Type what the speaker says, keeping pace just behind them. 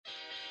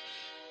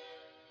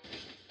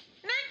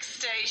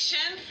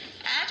Station,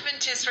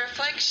 Adventist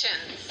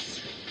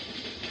Reflections.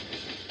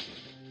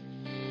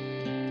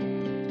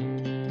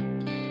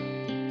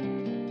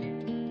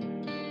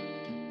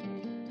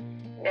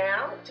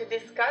 Now, to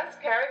discuss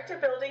character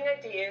building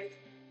ideas,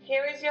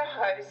 here is your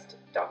host,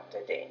 Dr.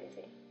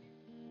 Danzy.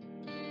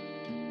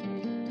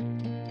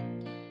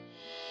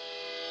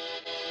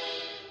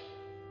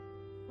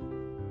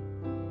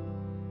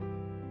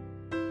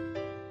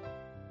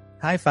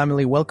 Hi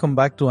family, welcome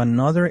back to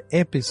another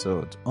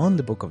episode on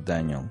the Book of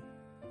Daniel.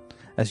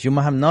 As you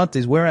might have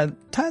noticed, we're a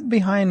tad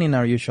behind in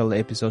our usual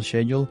episode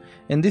schedule,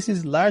 and this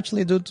is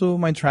largely due to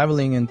my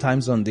traveling and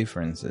time zone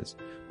differences.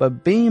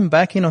 But being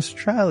back in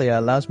Australia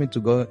allows me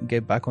to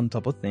get back on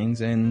top of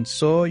things, and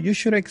so you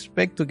should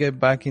expect to get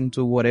back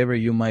into whatever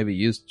you might be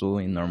used to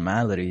in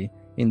normality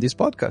in this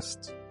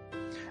podcast.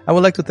 I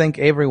would like to thank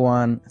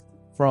everyone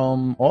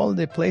from all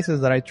the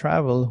places that I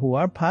travel who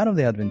are part of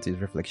the Adventist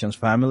Reflections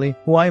family,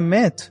 who I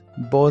met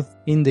both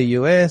in the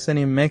US and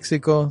in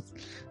Mexico.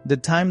 The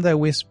time that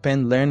we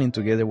spent learning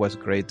together was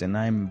great, and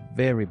I'm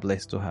very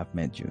blessed to have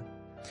met you.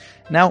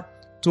 Now,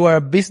 to our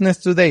business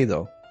today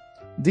though.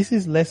 This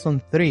is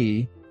lesson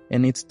 3,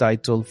 and it's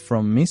titled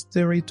From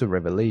Mystery to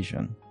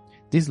Revelation.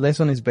 This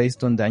lesson is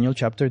based on Daniel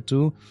chapter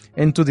 2,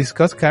 and to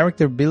discuss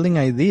character building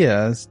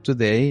ideas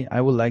today,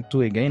 I would like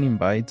to again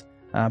invite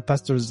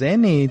Pastor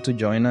Zeni to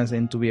join us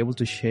and to be able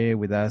to share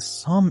with us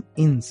some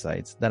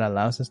insights that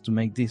allows us to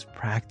make this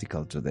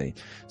practical today.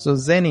 So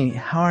Zeni,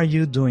 how are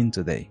you doing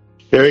today?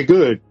 Very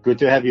good. Good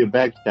to have you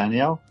back,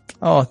 Daniel.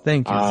 Oh,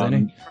 thank you,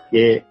 Zeni.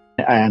 Yeah,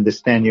 I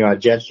understand you are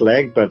jet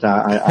lagged, but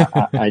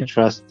I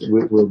trust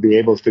we'll be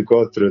able to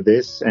go through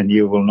this and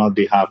you will not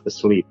be half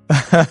asleep.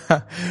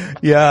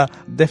 Yeah,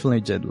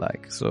 definitely jet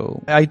lag.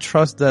 So I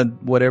trust that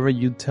whatever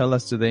you tell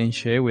us today and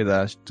share with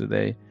us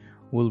today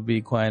will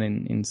be quite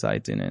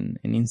inciting and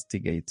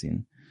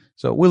instigating.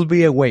 So we'll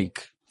be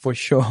awake for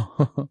sure.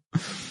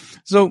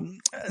 So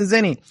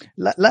Zeni,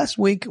 last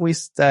week we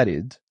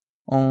studied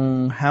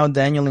on how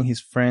Daniel and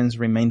his friends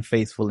remained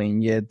faithful,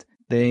 and yet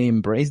they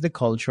embraced the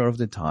culture of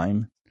the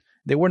time.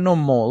 They were no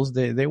moles.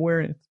 They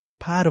were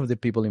part of the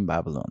people in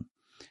Babylon.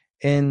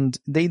 And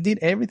they did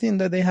everything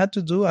that they had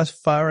to do as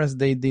far as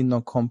they did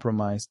not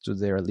compromise to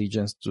their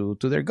allegiance to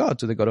their God,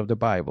 to the God of the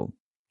Bible.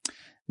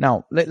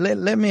 Now,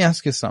 let me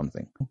ask you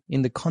something.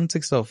 In the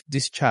context of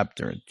this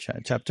chapter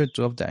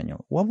 2 of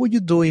Daniel, what would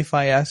you do if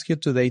I ask you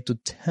today to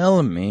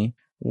tell me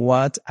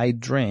what I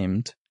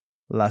dreamed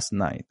last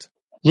night?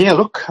 Yeah,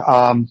 look,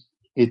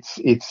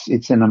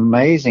 it's an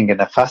amazing and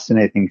a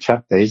fascinating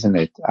chapter, isn't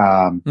it?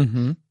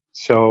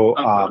 So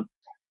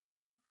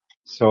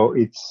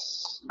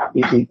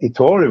it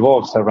all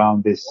revolves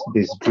around this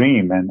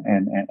dream,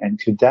 and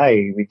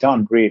today we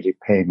don't really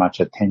pay much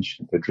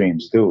attention to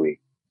dreams, do we?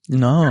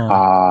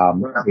 No.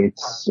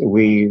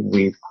 We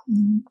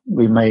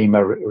may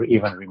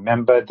even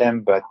remember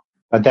them, but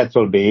that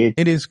will be it.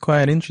 It is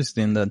quite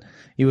interesting that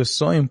it was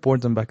so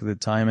important back at the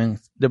time, and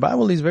the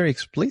Bible is very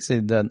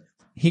explicit that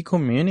he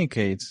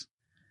communicates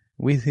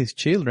with his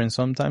children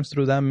sometimes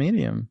through that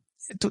medium.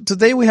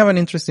 Today we have an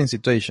interesting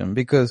situation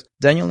because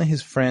Daniel and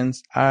his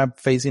friends are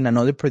facing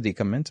another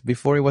predicament.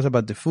 Before it was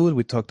about the food,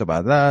 we talked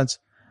about that.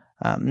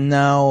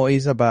 Now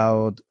it's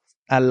about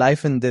a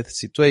life and death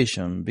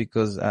situation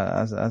because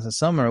as a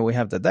summary, we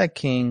have that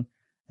king,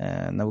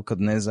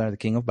 Nebuchadnezzar, the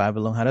king of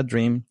Babylon, had a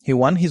dream. He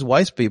wanted his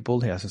wise people,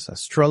 he has his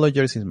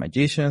astrologers, his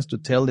magicians to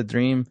tell the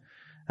dream,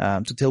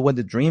 to tell what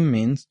the dream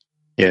means.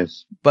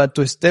 Yes. But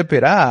to step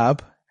it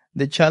up,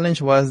 the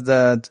challenge was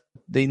that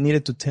they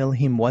needed to tell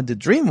him what the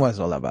dream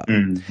was all about.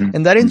 Mm-hmm.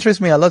 And that interests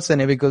me a lot,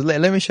 Zeni, because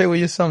let me share with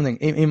you something.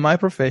 In my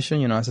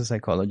profession, as a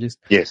psychologist,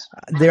 yes,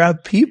 there are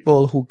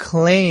people who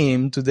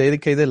claim to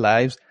dedicate their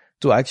lives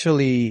to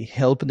actually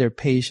help their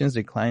patients,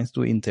 their clients,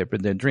 to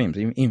interpret their dreams.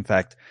 In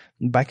fact,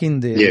 back in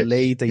the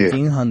late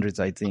 1800s,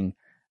 I think,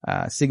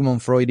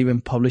 Sigmund Freud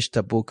even published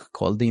a book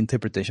called The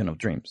Interpretation of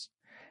Dreams.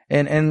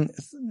 And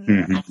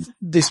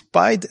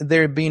despite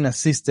there being a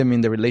system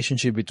in the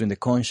relationship between the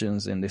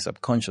conscious and the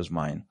subconscious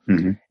mind,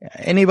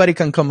 anybody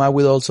can come up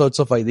with all sorts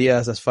of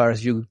ideas as far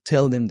as you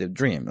tell them the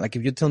dream. Like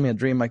if you tell me a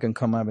dream, I can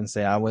come up and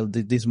say, well,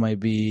 this might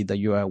be that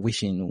you are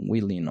wishing,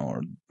 willing,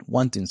 or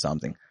wanting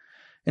something.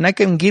 And I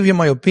can give you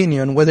my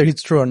opinion, whether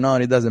it's true or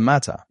not, it doesn't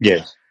matter.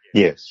 Yes.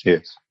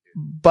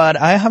 But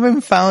I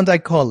haven't found a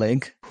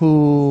colleague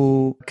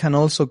who can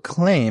also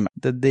claim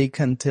that they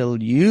can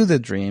tell you the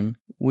dream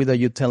without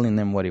you telling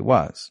them what it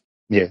was.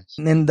 Yes.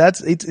 And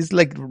it's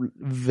like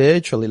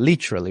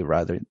literally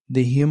rather,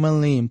 the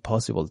humanly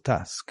impossible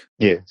task.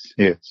 Yes.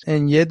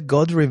 And yet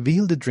God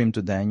revealed the dream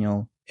to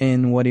Daniel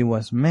and what it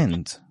was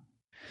meant.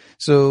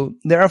 So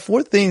there are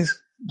 4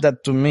 things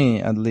that to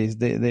me, at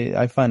least,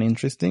 I find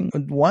interesting.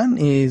 One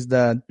is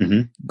that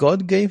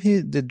God gave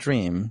the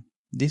dream,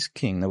 this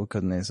king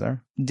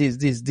Nebuchadnezzar,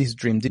 this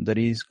dream that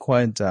is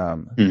quite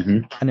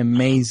an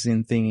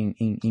amazing thing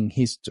in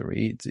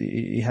history.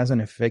 It has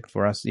an effect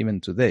for us even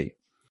today.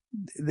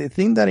 The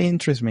thing that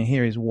interests me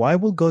here is, why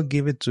will God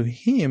give it to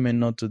him and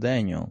not to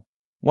Daniel?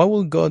 Why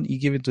will God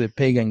give it to the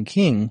pagan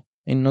king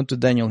and not to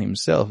Daniel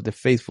himself, the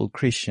faithful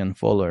Christian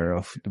follower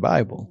of the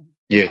Bible?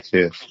 Yes.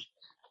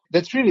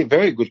 That's really a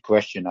very good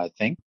question, I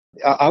think.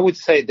 I would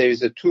say there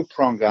is a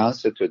two-pronged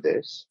answer to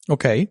this.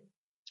 Okay.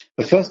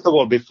 But first of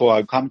all, before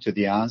I come to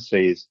the answer,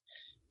 is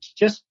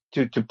just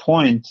to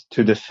point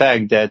to the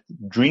fact that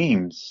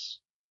dreams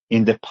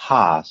in the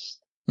past,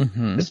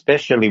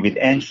 especially with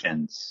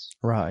ancients,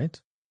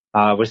 right,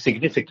 were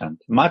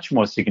significant, much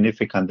more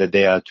significant than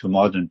they are to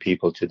modern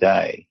people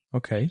today.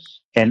 Okay.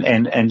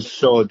 And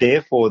so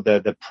therefore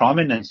the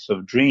prominence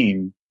of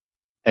dream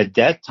at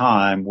that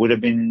time would have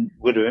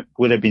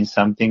been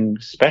something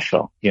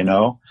special,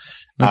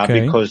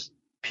 Okay. because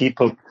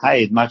people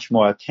paid much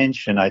more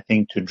attention, I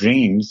think, to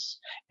dreams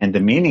and the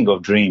meaning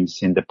of dreams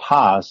in the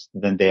past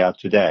than they are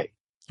today.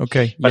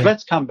 Okay. But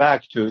let's come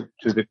back to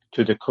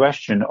the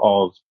question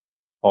of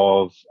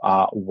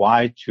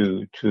why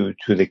to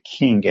the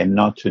king and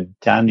not to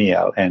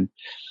Daniel. And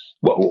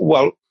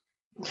well,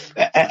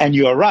 and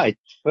you are right.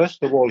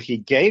 First of all, he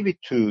gave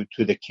it to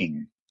the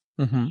king.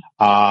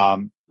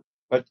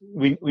 But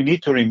we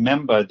need to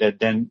remember that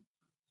then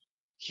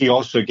he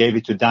also gave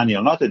it to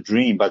Daniel, not a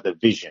dream, but a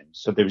vision.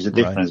 So there is a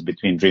difference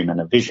between dream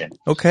and a vision.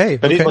 Okay.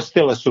 But it was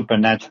still a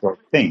supernatural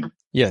thing.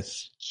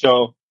 Yes.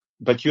 So,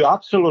 but you're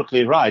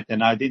absolutely right.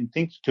 And I didn't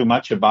think too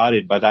much about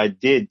it, but I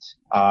did,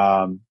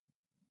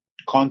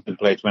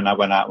 contemplate when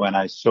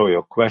I saw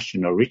your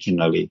question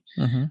originally.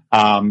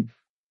 And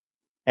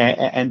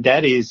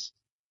that is,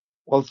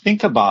 well,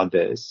 think about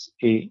this.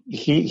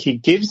 He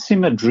gives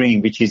him a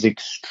dream which is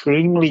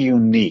extremely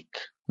unique.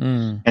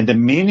 And the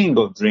meaning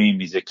of dream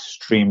is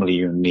extremely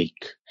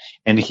unique.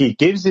 And he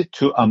gives it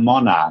to a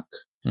monarch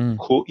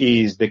who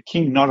is the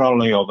king not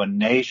only of a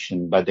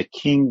nation, but the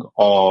king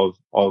of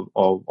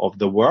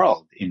the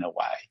world in a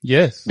way.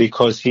 Yes.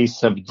 Because he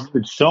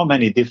subdued so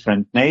many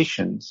different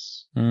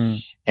nations.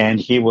 And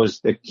he was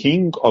the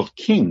king of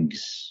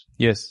kings.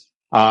 Yes.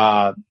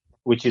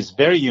 Which is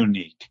very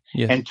unique.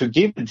 Yes. And to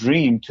give a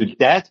dream to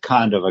that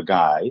kind of a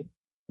guy,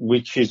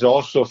 which is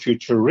also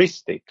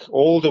futuristic,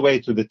 all the way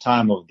to the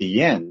time of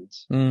the end,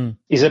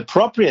 is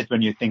appropriate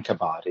when you think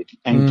about it.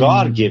 And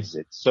God gives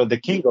it. So the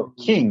king of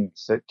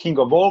kings, the king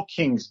of all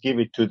kings, give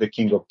it to the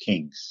king of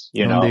kings,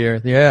 On the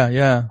earth.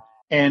 Yeah.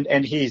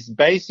 And he's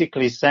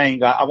basically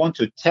saying, I want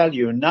to tell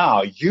you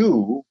now,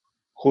 you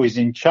who is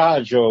in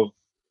charge of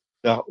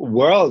the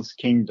world's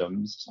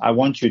kingdoms, I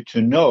want you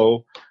to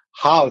know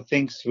how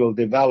things will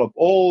develop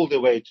all the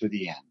way to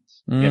the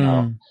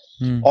end,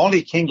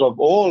 Only King of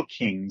all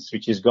kings,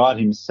 which is God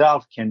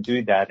himself, can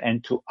do that.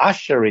 And to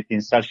usher it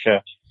in such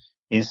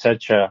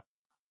a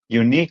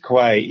unique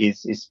way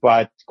is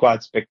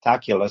quite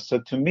spectacular. So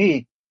to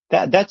me,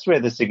 that's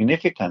where the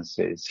significance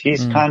is.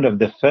 He's kind of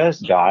the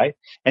first guy,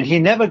 and he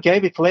never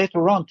gave it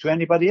later on to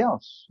anybody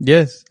else.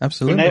 Yes,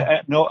 absolutely.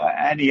 No,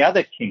 any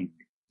other king,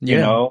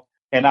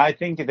 and I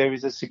think there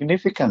is a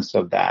significance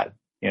of that,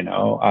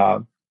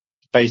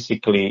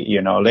 basically,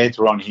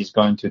 later on he's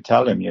going to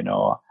tell him,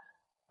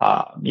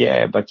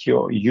 but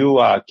you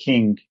are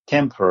king,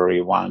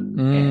 temporary one,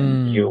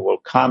 and you will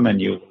come and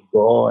you will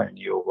go and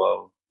you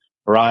will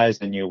rise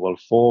and you will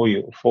fall,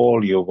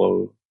 you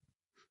will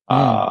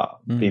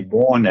be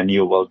born and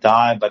you will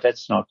die, but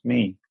that's not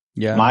me.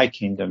 Yeah. My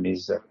kingdom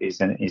is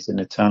an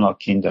eternal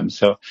kingdom.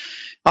 So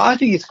I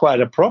think it's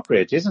quite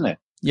appropriate, isn't it?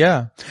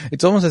 Yeah.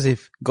 It's almost as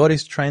if God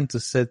is trying to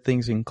set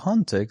things in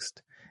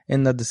context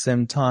and at the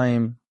same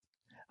time,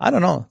 I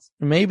don't know,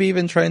 maybe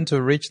even trying to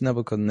reach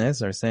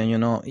Nebuchadnezzar, saying,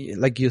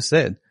 like you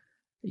said,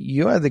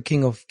 you are the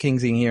king of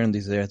kings in here on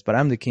this earth, but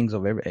I'm the king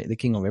of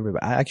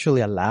everybody. I actually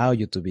allow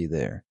you to be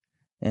there,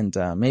 and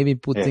maybe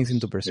put things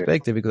into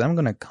perspective because I'm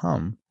gonna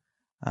come.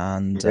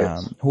 And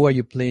who are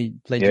you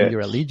pledging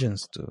your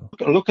allegiance to?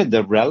 Look at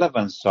the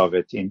relevance of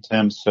it in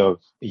terms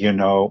of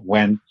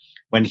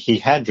when he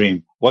had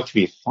dream. What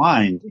we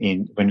find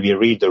when we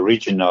read the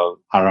original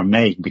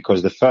Aramaic,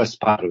 because the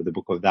first part of the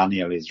book of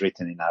Daniel is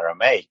written in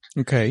Aramaic,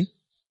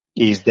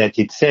 is that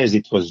it says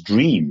it was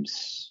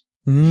dreams,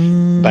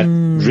 but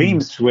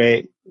dreams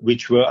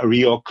which were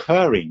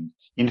reoccurring.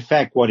 In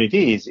fact, what it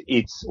is,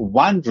 it's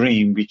one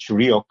dream which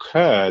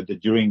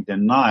reoccurred during the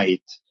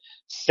night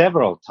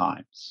several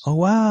times. Oh,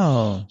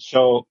 wow.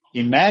 So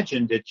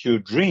imagine that you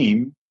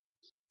dream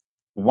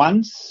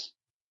once,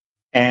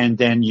 and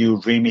then you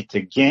dream it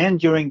again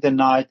during the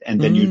night, and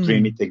then you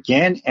dream it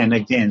again and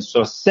again.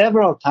 So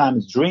several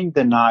times during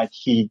the night,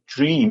 he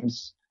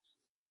dreams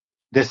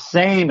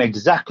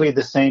exactly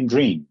the same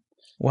dream.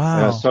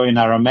 Wow. So in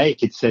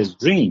Aramaic, it says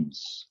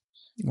dreams.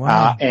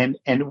 Wow. And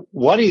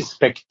what is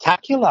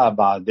spectacular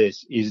about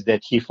this is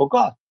that he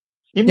forgot.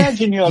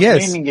 Imagine you are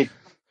dreaming it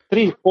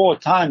 3-4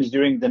 times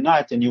during the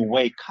night, and you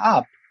wake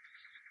up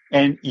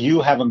and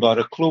you haven't got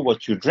a clue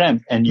what you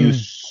dreamt, and you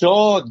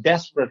so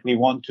desperately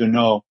want to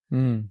know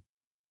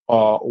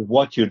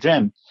what you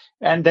dreamt.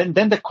 And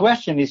then the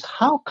question is,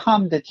 how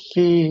come that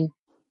he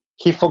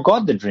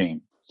forgot the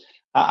dream?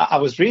 I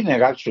was reading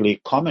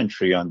actually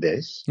commentary on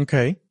this.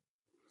 Okay.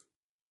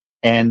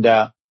 And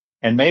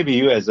maybe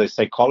you as a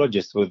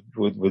psychologist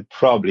would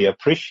probably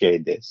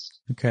appreciate this.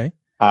 Okay.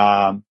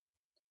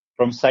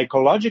 from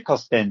psychological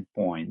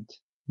standpoint,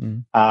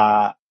 Mm.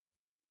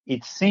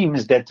 it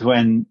seems that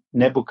when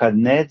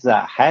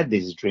Nebuchadnezzar had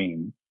this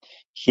dream,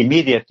 he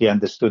immediately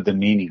understood the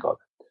meaning of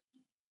it,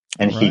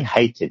 and he Right.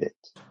 hated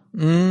it.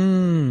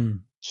 Mm.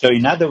 So,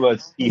 in other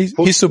words,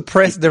 He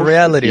suppressed the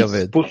reality of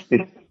it.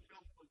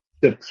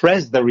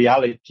 Suppressed the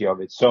reality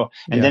of it. So,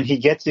 and Yeah. then he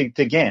gets it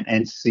again,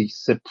 and he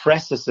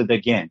suppresses it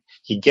again.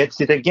 He gets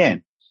it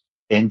again,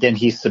 and then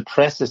he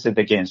suppresses it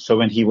again. So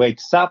when he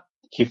wakes up,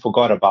 he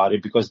forgot about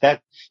it because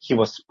that he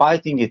was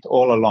fighting it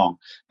all along.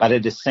 But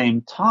at the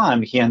same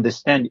time, he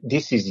understands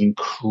this is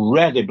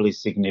incredibly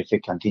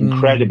significant,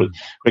 incredibly,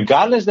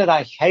 regardless that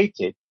I hate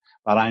it,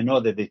 but I know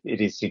that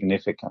it is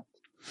significant.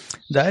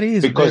 That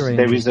is because very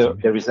there is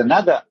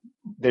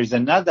interesting.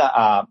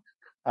 another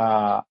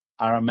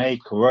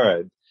Aramaic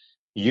word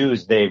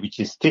used there, which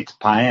is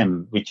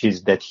titpaem, which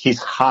is that his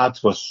heart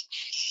was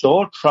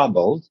so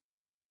troubled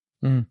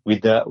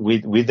with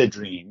the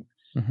dream.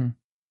 Mm-hmm.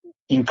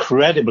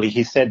 Incredibly,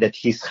 he said that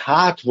his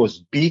heart was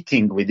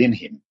beating within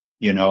him,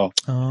 Oh.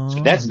 So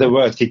that's the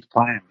word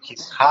titpaem.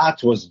 His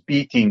heart was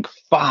beating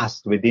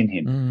fast within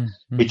him,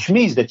 which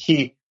means that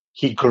he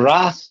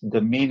grasped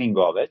the meaning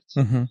of it.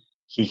 Mm-hmm.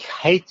 He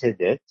hated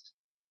it,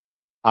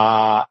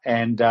 but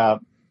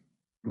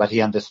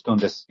he understood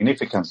the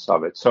significance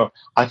of it. So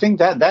I think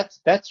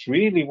that's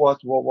really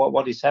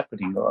what is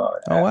happening. Oh,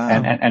 wow.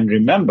 And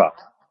remember,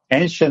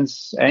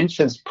 ancients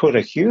put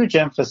a huge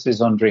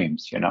emphasis on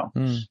dreams,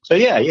 So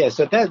yeah.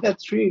 So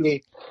that's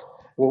really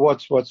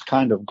what's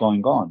kind of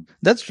going on.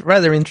 That's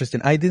rather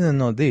interesting. I didn't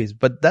know this,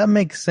 but that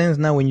makes sense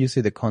now when you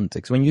see the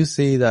context. When you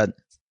see that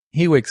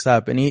he wakes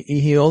up and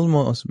he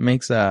almost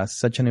makes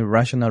such an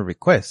irrational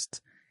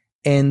request.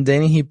 And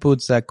then he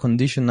puts an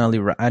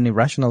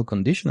irrational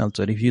conditional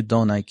to it. If you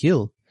don't, I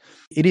kill.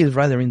 It is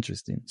rather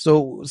interesting.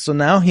 So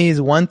now he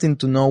is wanting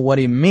to know what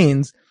it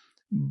means,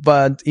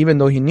 but even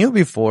though he knew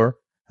before,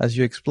 as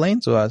you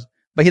explained to us,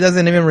 but he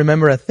doesn't even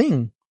remember a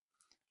thing,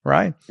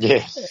 right?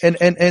 Yes.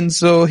 And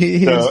so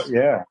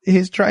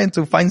he's trying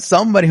to find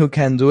somebody who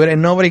can do it,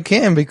 and nobody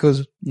can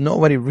because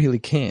nobody really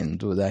can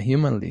do that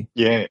humanly.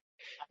 Yeah.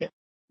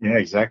 Yeah,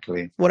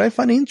 exactly. What I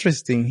find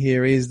interesting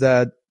here is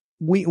that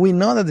we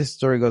know that the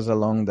story goes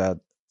along that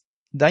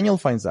Daniel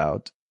finds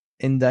out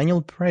and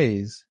Daniel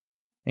prays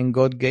and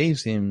God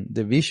gives him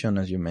the vision,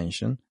 as you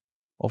mentioned,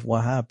 of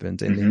what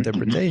happened and the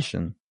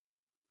interpretation.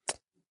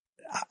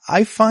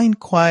 I find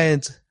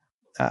quite,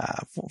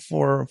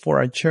 for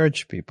our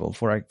church people,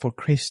 for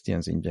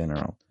Christians in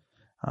general,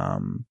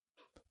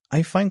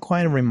 I find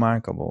quite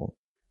remarkable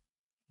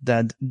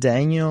that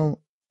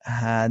Daniel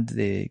had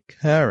the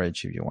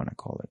courage, if you want to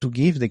call it, to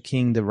give the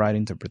king the right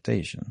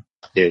interpretation.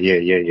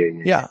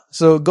 Yeah.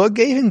 So God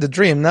gave him the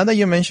dream. Now that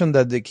you mentioned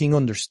that the king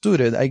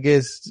understood it, I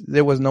guess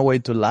there was no way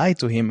to lie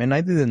to him. And I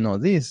didn't know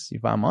this,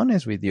 if I'm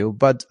honest with you,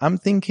 but I'm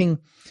thinking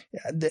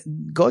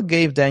God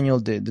gave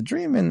Daniel the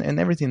dream and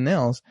everything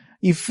else.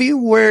 If it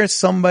were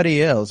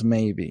somebody else,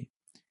 maybe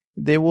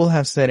they will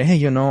have said,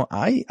 hey,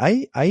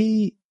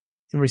 I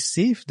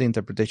received the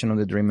interpretation of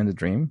the dream and the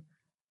dream.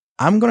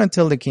 I'm going to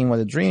tell the king what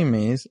the dream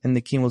is, and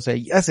the king will say,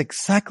 yes,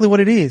 exactly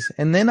what it is.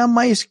 And then I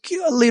might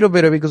skew a little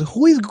bit because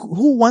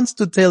who wants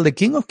to tell the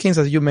king of kings,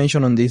 as you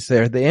mentioned on this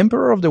there, the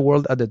emperor of the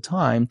world at the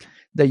time,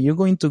 that you're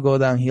going to go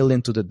downhill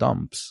into the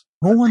dumps?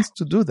 Who wants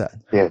to do that?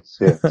 Yes.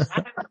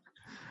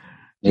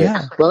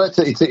 Yeah. Well,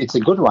 it's a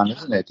good one,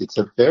 isn't it? It's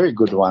a very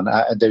good one.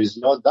 There is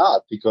no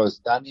doubt because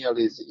Daniel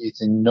is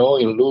in no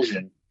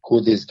illusion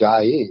who this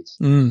guy is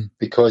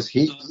because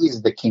he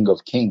is the King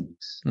of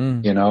Kings,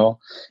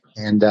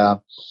 and,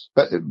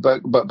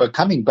 but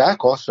coming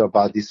back also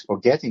about this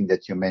forgetting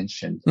that you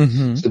mentioned.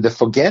 So the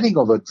forgetting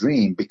of a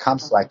dream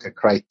becomes like a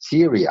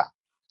criteria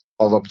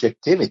of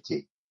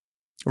objectivity.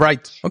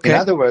 Right. Okay. In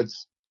other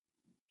words,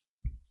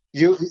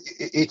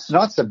 it's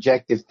not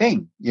subjective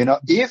thing.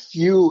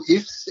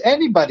 If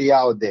anybody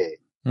out there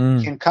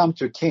can come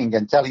to king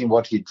and tell him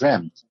what he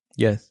dreamt.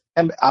 Yes.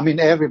 And I mean,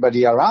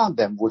 everybody around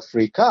them would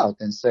freak out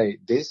and say,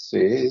 this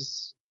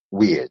is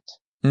weird.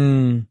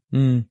 In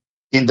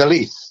the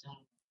least.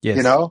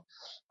 Yes.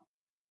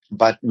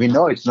 But we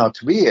know it's not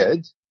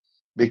weird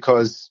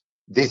because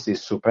this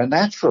is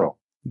supernatural.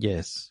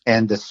 Yes.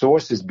 And the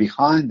sources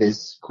behind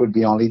this could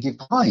be only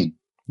divine.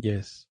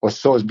 Yes. Or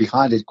source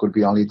behind it could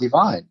be only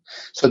divine.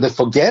 So the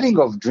forgetting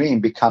of dream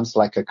becomes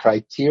like a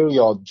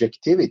criteria of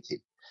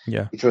objectivity.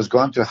 Yeah. It was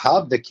going to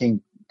help the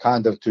king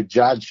kind of to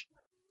judge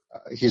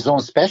his own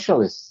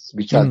specialists,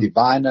 which are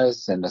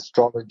diviners and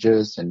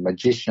astrologers and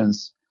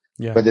magicians,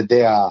 whether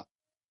they are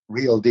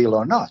real deal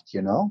or not,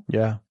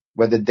 Yeah.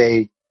 Whether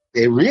they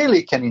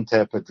really can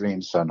interpret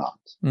dreams or not.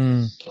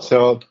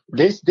 So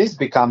this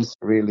becomes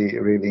really,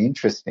 really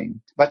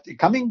interesting. But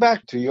coming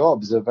back to your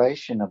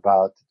observation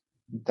about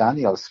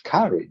Daniel's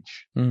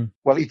courage,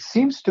 well, it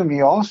seems to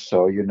me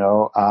also,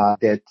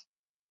 that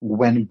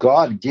when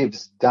God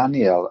gives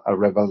Daniel a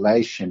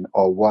revelation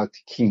of what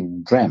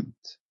king dreamt,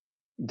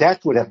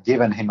 that would have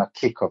given him a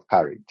kick of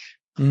courage.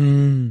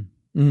 And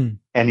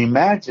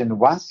imagine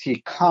once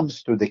he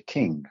comes to the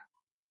king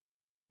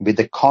with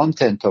the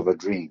content of a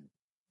dream,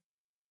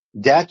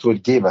 that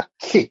would give a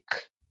kick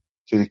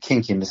to the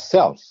king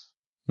himself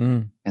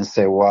and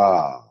say,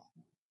 wow.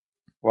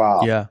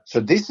 Yeah. So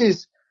this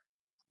is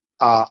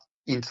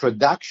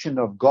introduction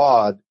of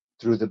God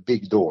through the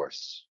big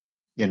doors.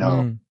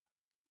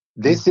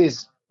 This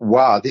is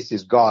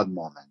God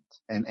moment.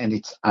 And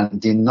it's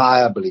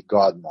undeniably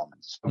God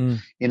moment. So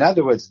in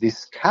other words,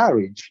 this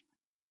courage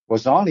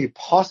was only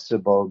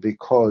possible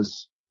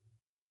because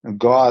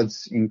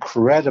God's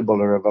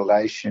incredible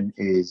revelation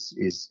is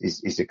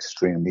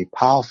extremely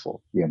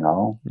powerful,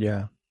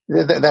 Yeah.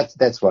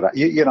 That's what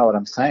you know what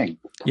I'm saying.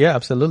 Yeah,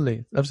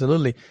 absolutely.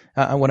 Absolutely.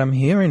 What I'm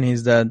hearing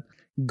is that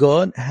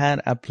God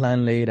had a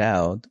plan laid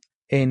out,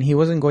 and he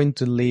wasn't going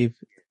to leave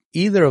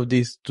either of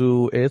these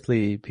two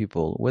earthly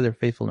people, whether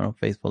faithful or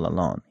unfaithful,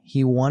 alone.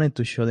 He wanted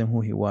to show them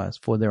who he was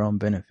for their own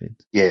benefit.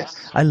 Yes.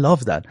 I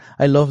love that.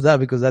 I love that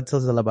because that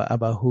tells us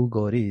about who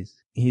God is.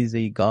 He's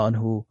a God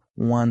who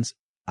wants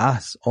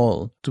us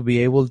all to be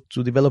able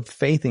to develop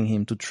faith in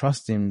him, to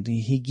trust him.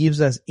 He gives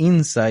us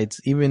insights,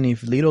 even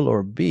if little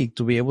or big,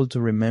 to be able to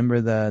remember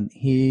that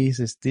he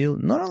is still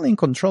not only in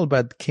control,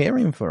 but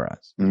caring for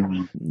us.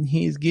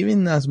 He's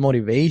giving us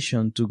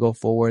motivation to go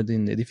forward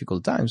in the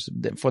difficult times.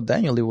 For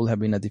Daniel, it will have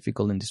been a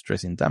difficult and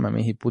distressing time. I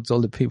mean, he puts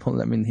all the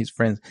people, his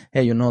friends,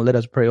 hey, let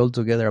us pray all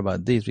together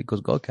about this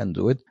because God can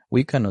do it.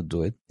 We cannot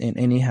do it.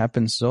 And it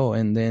happens so.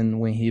 And then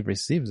when he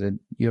receives it,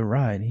 you're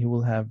right. He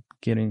will have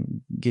get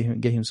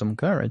him some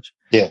courage.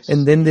 Yes.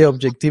 And then the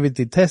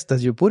objectivity test,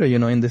 as you put it,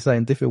 in the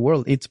scientific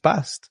world, it's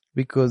passed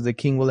because the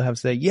king will have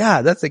said,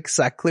 yeah, that's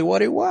exactly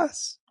what it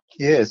was.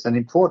 Yes. An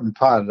important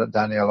part of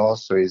Daniel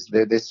also is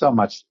there's so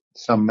much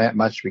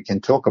we can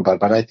talk about,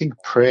 but I think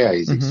prayer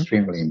is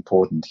extremely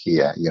important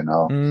here,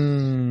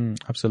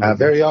 Absolutely.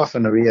 Very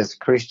often we as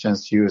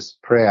Christians use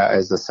prayer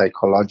as a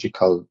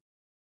psychological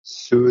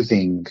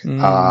soothing,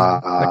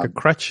 like a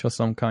crutch of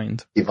some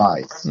kind.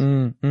 Device.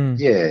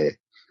 Yeah.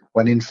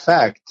 When in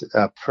fact,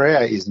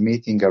 prayer is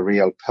meeting a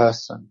real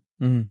person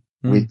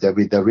with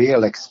the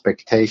real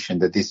expectation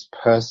that this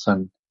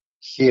person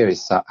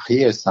hears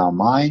our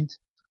mind,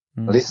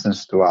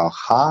 listens to our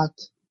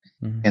heart,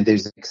 and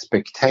there's an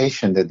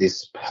expectation that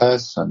this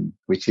person,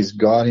 which is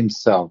God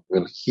himself,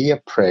 will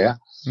hear prayer,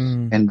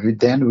 and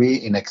then we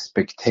in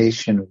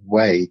expectation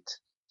wait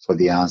for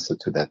the answer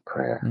to that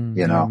prayer,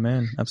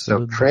 Amen.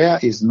 Absolutely. So prayer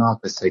is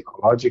not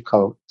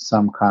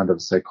some kind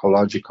of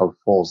psychological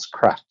false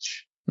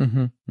crutch.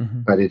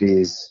 But it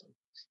is,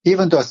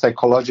 even though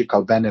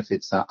psychological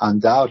benefits are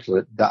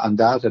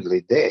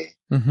undoubtedly there,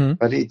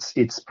 but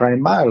it's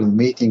primarily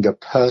meeting a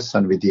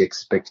person with the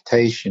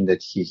expectation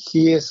that he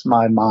hears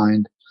my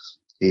mind,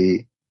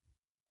 he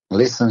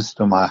listens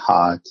to my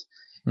heart,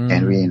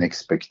 and we in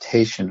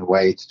expectation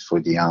wait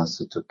for the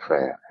answer to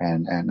prayer.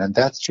 And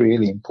that's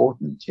really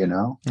important,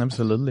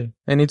 Absolutely.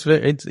 And it's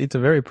a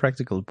very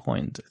practical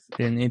point.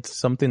 And it's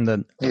something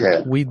that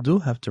we do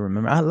have to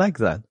remember. I like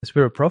that. The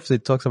Spirit of Prophecy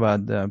talks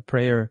about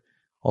prayer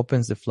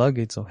opens the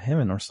floodgates of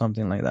heaven or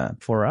something like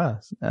that for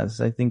us.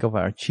 As I think of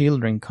our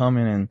children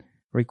coming and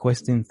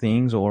requesting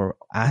things or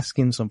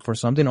asking for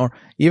something, or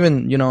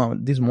even,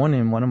 this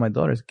morning, one of my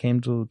daughters came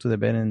to the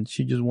bed and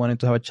she just wanted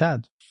to have a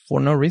chat for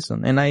no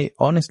reason. And I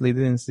honestly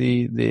didn't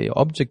see the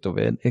object of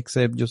it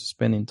except just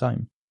spending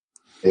time.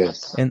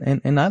 Yes.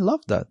 And I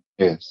love that.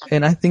 Yes.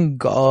 And I think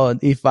God,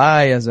 if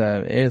I as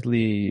a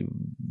earthly,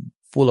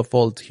 full of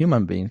fault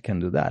human being can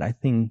do that, I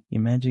think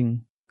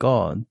imagine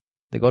God,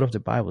 the God of the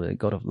Bible, the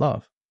God of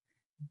love,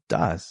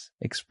 does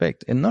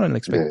expect, and not only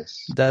expect,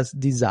 does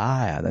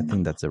desire, I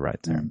think that's the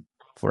right term,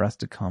 for us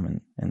to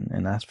come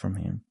and ask from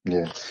him.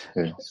 Yes.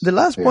 The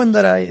last point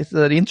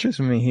that interests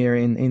me here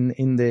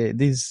in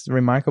this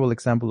remarkable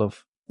example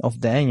of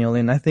Daniel,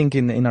 and I think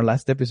in our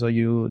last episode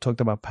you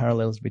talked about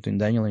parallels between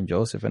Daniel and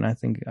Joseph, and I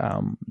think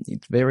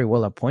it's very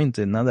well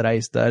appointed now that I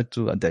start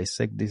to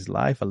dissect this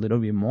life a little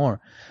bit more,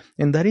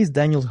 and that is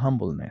Daniel's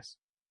humbleness.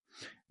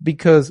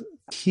 Because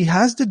he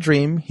has the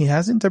dream, he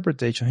has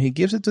interpretation, he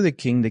gives it to the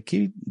king,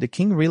 the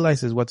king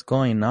realizes what's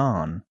going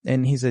on,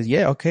 and he says,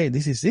 yeah, okay,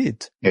 this is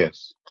it.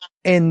 Yes.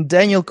 And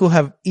Daniel could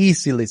have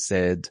easily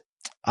said,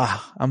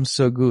 I'm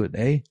so good,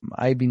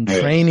 I've been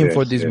training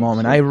for this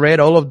moment. I read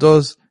all of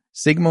those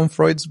Sigmund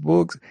Freud's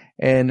books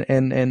and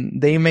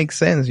they make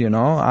sense,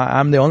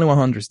 I'm the only one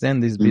who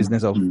understands this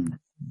business of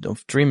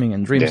dreaming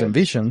and dreams and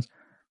visions,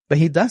 but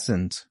he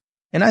doesn't.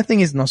 And I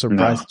think it's no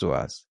surprise to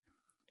us.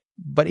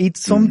 But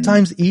it's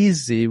sometimes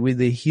easy with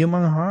the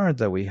human heart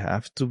that we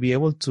have to be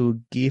able to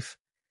give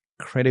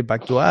credit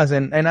back to us.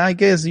 And I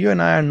guess you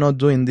and I are not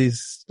doing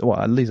this. Well,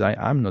 at least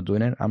I'm not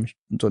doing it. I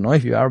don't know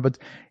if you are, but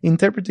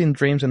interpreting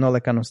dreams and all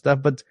that kind of stuff.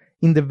 But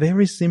in the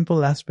very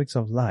simple aspects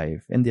of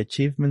life and the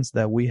achievements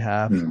that we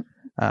have,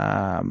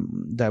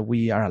 that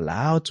we are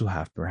allowed to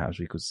have, perhaps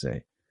we could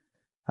say.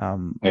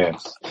 It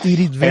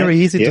is very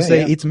easy to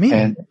say it's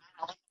me.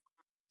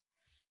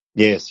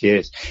 Yes.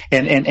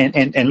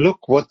 And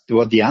look what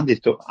the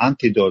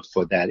antidote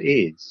for that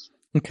is.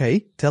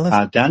 Okay, tell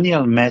us.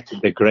 Daniel made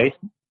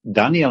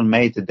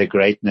the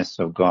greatness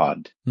of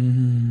God.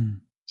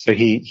 So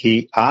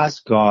he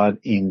asked God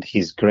in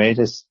his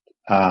greatest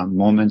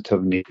moment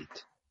of need,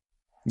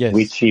 Yes.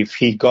 which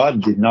if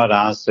God did not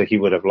answer, he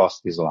would have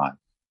lost his life.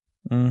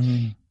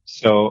 Mm-hmm.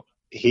 So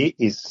he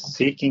is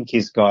seeking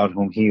his God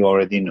whom he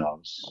already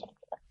knows.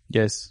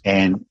 Yes.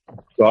 And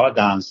God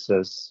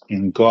answers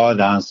in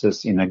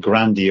a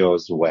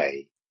grandiose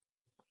way.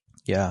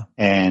 Yeah.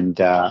 And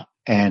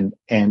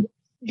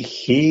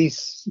he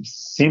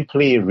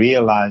simply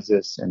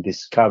realizes and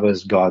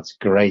discovers God's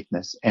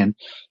greatness. And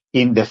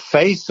in the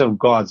face of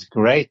God's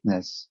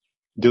greatness,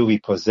 do we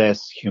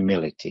possess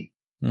humility?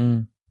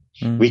 Mm.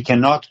 Mm. We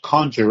cannot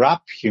conjure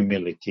up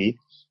humility,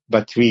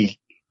 but we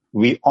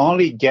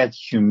only get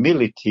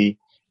humility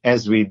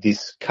as we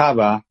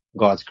discover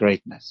God's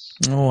greatness.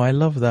 Oh, I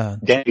love that.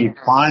 Then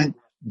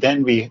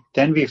we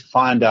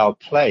find our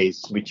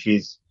place, which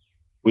is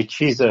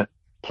a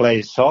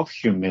place of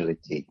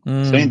humility.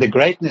 So in the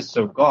greatness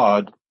of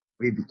God,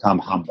 we become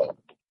humble.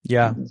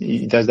 Yeah.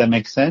 Does that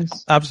make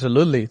sense?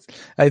 Absolutely.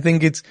 I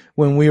think it's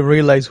when we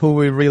realize who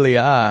we really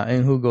are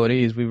and who God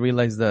is, we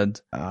realize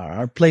that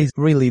our place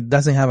really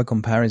doesn't have a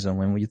comparison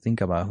when we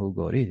think about who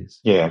God is.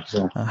 Yeah,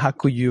 exactly. How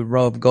could you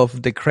rob God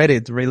of the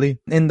credit, really?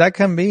 And that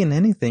can be in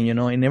anything,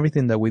 in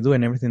everything that we do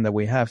and everything that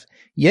we have.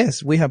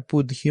 Yes, we have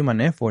put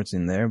human efforts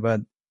in there,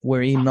 but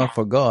were it not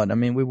for God,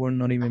 we would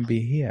not even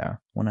be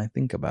here when I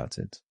think about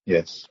it.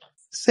 Yes.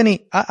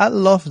 Seni, I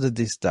love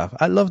this stuff.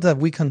 I love that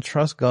we can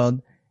trust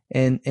God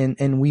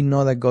and we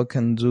know that God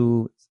can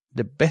do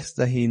the best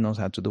that he knows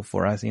how to do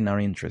for us in our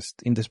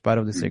interest, in despite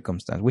of the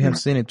circumstance. We have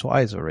seen it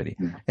twice already.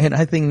 And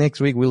I think next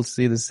week we'll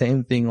see the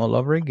same thing all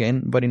over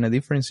again, but in a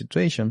different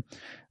situation.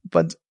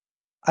 But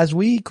as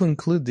we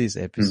conclude this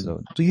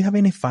episode, do you have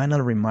any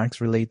final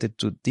remarks related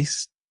to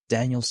this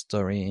Daniel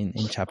story in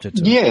chapter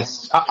 2?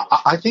 Yes.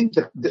 I think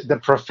that the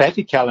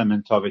prophetic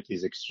element of it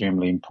is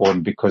extremely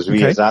important because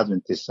we as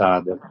Adventists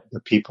are the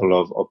people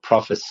of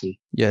prophecy.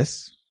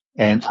 Yes.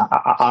 And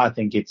I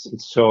think it's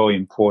so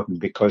important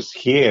because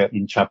here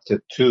in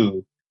chapter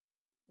 2,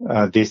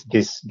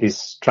 this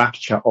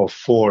structure of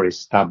 4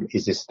 is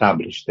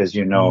established. As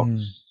you know,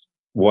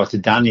 what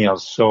Daniel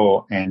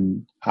saw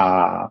and,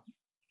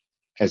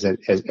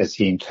 as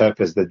he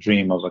interprets the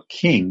dream of a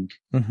king,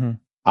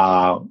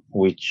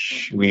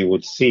 which we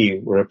would see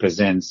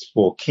represents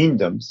 4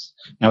 kingdoms.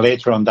 Now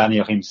later on,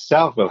 Daniel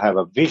himself will have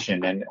a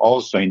vision, and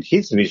also in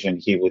his vision,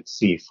 he would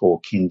see 4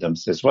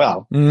 kingdoms as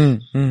well.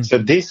 So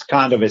this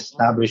kind of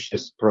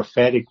establishes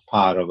prophetic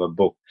part of a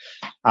book.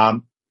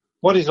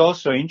 What is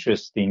also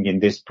interesting in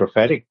this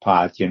prophetic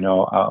part,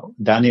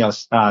 Daniel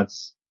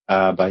starts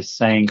by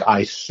saying,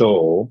 "I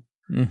saw,"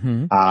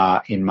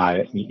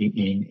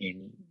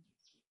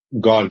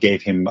 God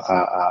gave him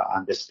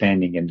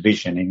understanding and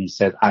vision, and he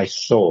said, "I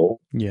saw."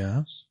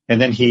 Yeah.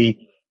 And then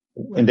he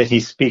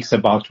speaks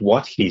about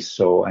what he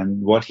saw,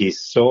 and what he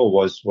saw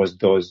was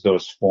those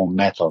 4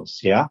 metals.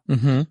 Yeah.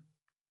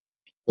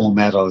 4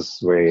 metals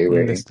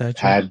where the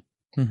head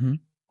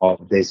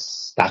of this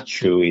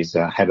statue is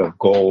a head of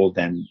gold,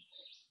 and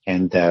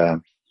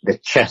the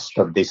chest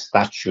of this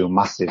statue,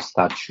 massive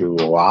statue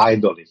or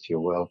idol, if you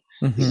will,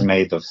 is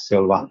made of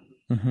silver,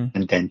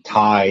 and then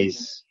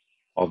thighs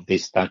of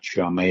this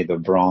statue are made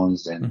of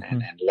bronze, and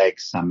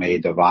legs are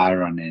made of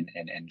iron,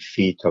 and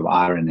feet of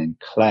iron and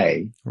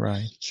clay.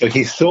 Right. So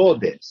he saw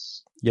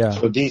this. Yeah.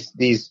 So these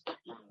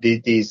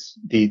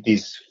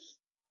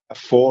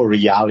 4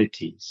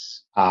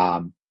 realities,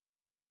 or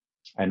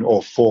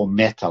 4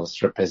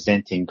 metals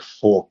representing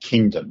 4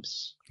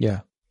 kingdoms.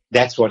 Yeah.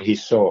 That's what he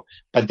saw.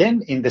 But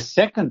then in the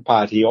second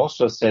part, he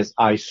also says,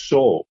 "I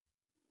saw."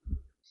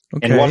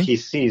 Okay. And what he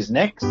sees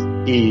next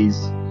is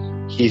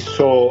he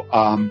saw,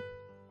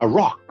 a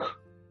rock.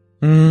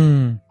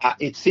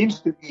 It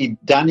seems to me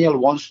Daniel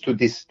wants to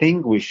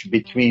distinguish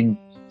between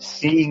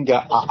seeing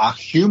a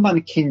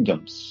human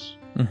kingdoms,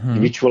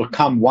 which will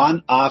come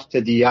one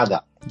after the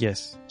other.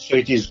 Yes. So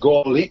it is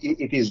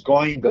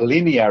going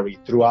linearly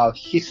throughout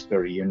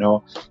history.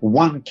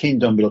 One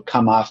kingdom will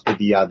come after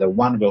the other,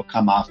 one will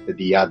come after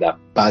the other.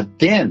 But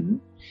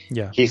then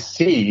he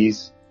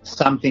sees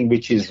something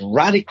which is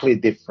radically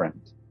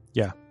different.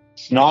 Yeah.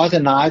 It's not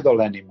an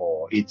idol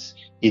anymore. It's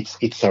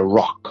a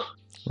rock.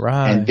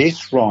 Right. And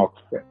this rock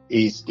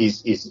is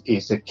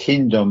a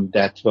kingdom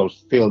that will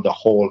fill the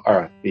whole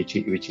earth,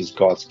 which is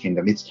God's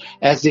kingdom. It's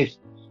as if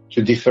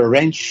to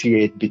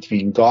differentiate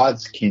between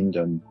God's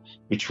kingdom,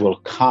 which will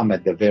come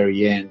at the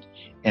very end,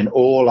 and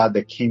all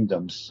other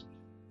kingdoms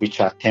which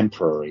are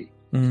temporary.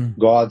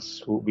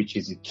 God's, which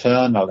is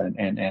eternal, and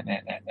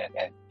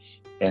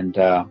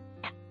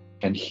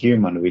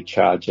human, which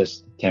are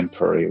just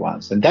temporary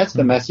ones. And that's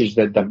the message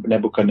that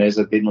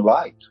Nebuchadnezzar didn't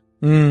like.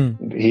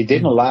 He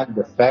didn't like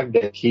the fact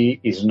that he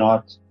is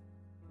not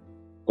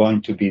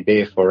going to be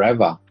there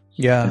forever.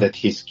 Yeah. And that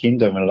his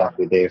kingdom will not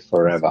be there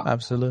forever.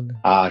 Absolutely.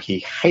 He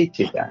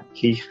hated that.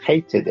 He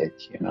hated it,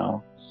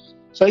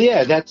 So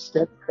yeah, that's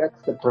the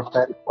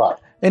prophetic part.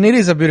 And it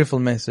is a beautiful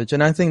message,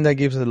 and I think that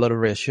gives a lot of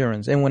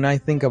reassurance. And when I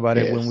think about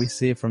it, when we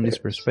see it from this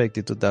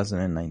perspective,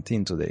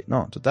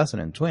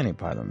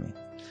 2020,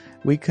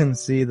 we can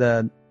see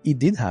that it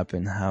did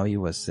happen how it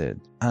was said.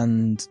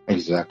 And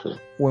Exactly.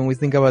 when we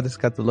think about the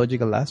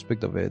eschatological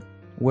aspect of it,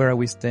 where are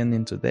we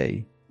standing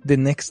today? The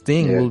next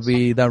thing Yes. will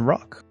be that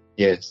rock.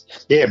 Yes.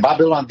 Yeah,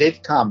 Babylon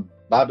did come.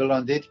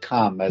 Babylon did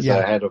come as Yeah.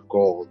 a head of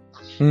gold.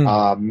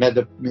 Mm.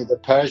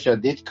 Medo-Persia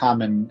did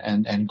come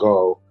and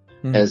go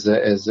as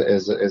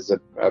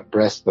a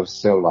breast of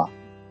silver.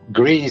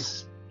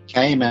 Greece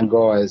came and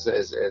go as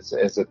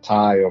a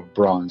thigh of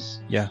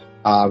bronze. Yeah.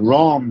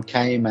 Rome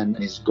came and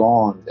is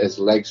gone as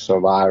legs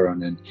of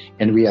iron,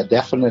 and we are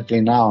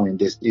definitely now in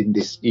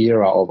this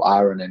era of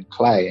iron and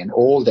clay, and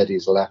all that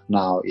is left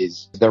now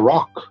is the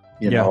rock,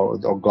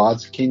 of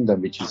God's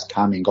kingdom, which is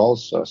coming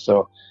also.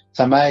 So it's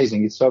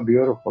amazing. It's so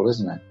beautiful,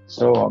 isn't it?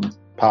 So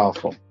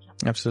powerful.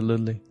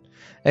 Absolutely.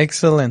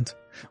 Excellent.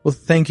 Well,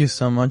 thank you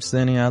so much,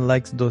 Danny. I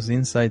liked those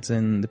insights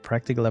and the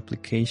practical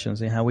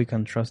applications and how we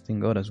can trust in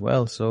God as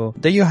well. So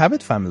there you have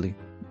it, family.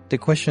 The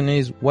question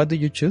is, what do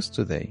you choose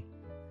today?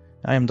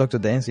 I am Dr.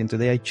 Dancy, and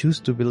today I choose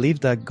to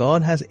believe that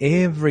God has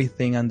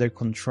everything under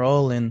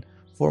control and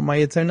for my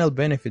eternal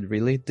benefit,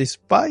 really,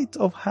 despite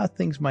of how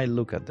things might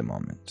look at the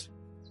moment.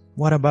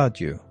 What about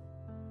you?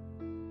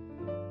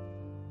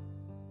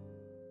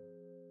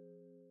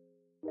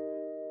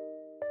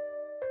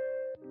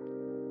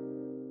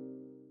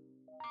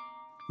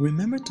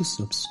 Remember to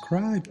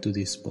subscribe to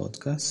this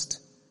podcast,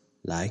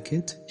 like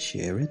it,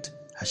 share it,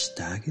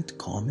 hashtag it,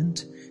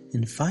 comment,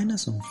 and find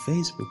us on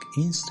Facebook,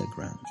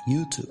 Instagram,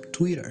 YouTube,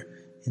 Twitter,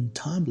 and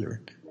Tumblr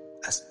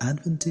as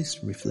Adventist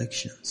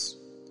Reflections.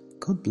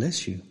 God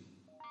bless you.